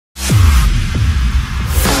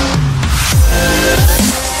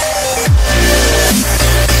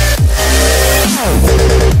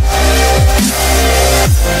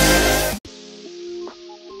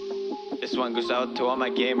out to all my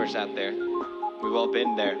gamers out there. We've all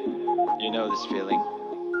been there. You know this feeling.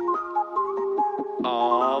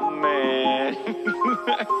 Oh man.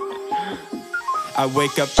 I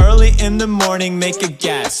wake up early in the morning, make a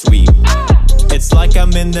gas sweep. It's like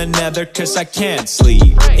I'm in the nether cause I can't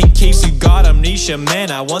sleep. In case you got amnesia, man,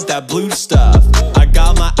 I want that blue stuff. I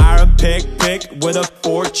got my iron pick with a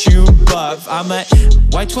fortune buff. I'm at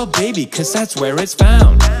Y12 baby cause that's where it's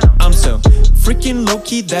found. I'm so freaking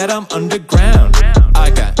low-key that I'm underground.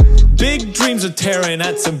 I got big dreams of tearing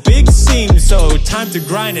at some big seams. So time to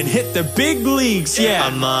grind and hit the big leagues, yeah. I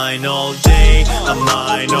mine all day, I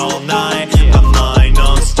mine all night, I mine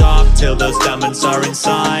non-stop till those diamonds are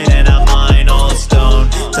inside. And I mine all stone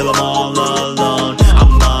till I'm all alone. I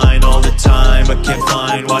mine all the time but can't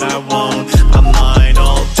find what I want. I mine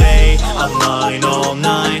all day, I mine all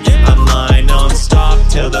night, I mine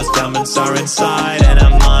non-stop till those diamonds are inside. And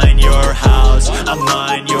I mine your house, I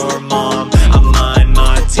mine your mom, I mine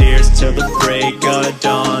my tears till the break of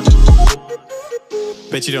dawn.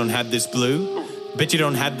 Bet you don't have this blue, bet you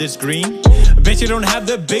don't have this green, bet you don't have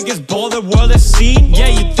the biggest ball the world has seen. Yeah,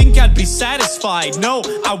 you'd think I'd be satisfied, no,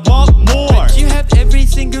 I want more. Bet you have every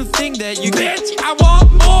single thing that you get. Bitch, I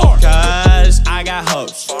want more. Cause I got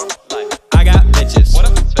hoes, I got bitches, what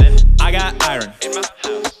up, Sven? I got iron in my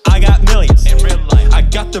house, I got millions in real life. I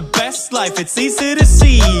got the best life, it's easy to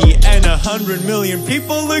see. And 100 million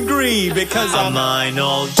people agree. Because I mine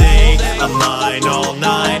all day, I mine all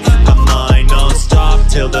night, I mine non-stop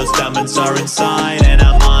till those diamonds are inside. And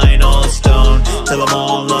I mine all stone till I'm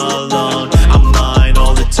all alone. I mine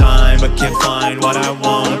all the time but can't find what I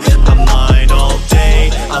want. I mine all day,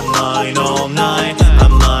 I mine all night, I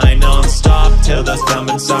mine non-stop till those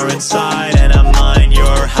diamonds are inside. And I mine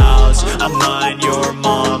your house, I mine your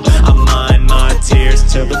mom, I mine my tears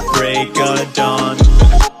till the break of dawn.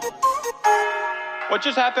 What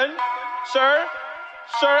just happened? Sir?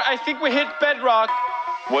 Sir, I think we hit bedrock.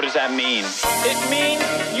 What does that mean? It means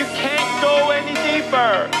you can't go any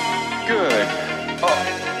deeper. Good. Oh,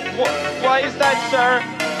 why is that, sir?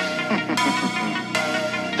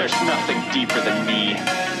 There's nothing deeper than me.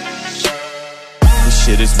 This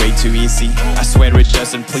shit is way too easy, I swear it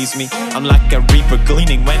doesn't please me. I'm like a reaper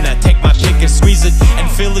gleaning when I take my pick and squeeze it and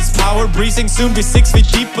feel its power breezing. Soon be 6 feet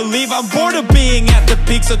deep, believe I'm bored of being at the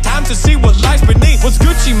peak. So time to see what lies beneath. What's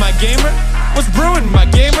Gucci, my gamer? What's brewing, my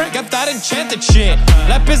gamer? Got that enchanted shit.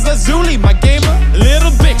 Lapis lazuli, my gamer.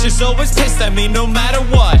 Little bitches always pissed at me no matter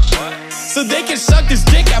what. So they can suck this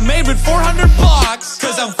dick I made with 400 bucks.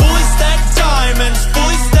 Cause I'm fully stacked diamonds,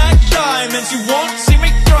 fully stacked diamonds. You won't see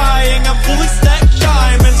me crying, I'm fully stacked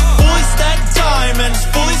diamonds, fully stacked diamonds,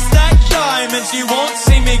 fully stacked diamonds. You won't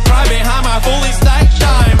see me cry behind my fully stacked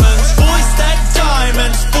diamonds, fully stacked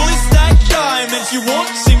diamonds, fully stacked diamonds. You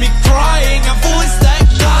won't see me crying, I'm fully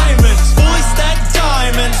stacked diamonds, fully stacked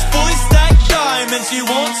diamonds, fully stacked diamonds. You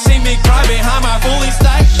won't see me cry behind my fully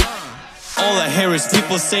stacked. All I hear is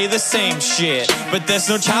people say the same shit, but there's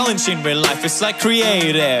no challenge in real life, it's like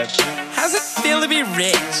creative. How's it feel to be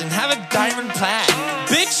rich and have a diamond plaque?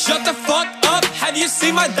 Bitch, shut the fuck up, have you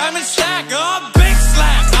seen my diamond stack? Oh, big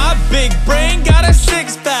slap, my big brain got a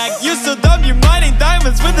six-pack. You so dumb, you're mining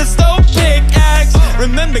diamonds with a stone pickaxe.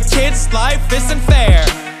 Remember kids, life isn't fair.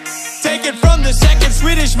 Take it from the second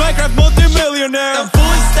Swedish Minecraft multi-millionaire.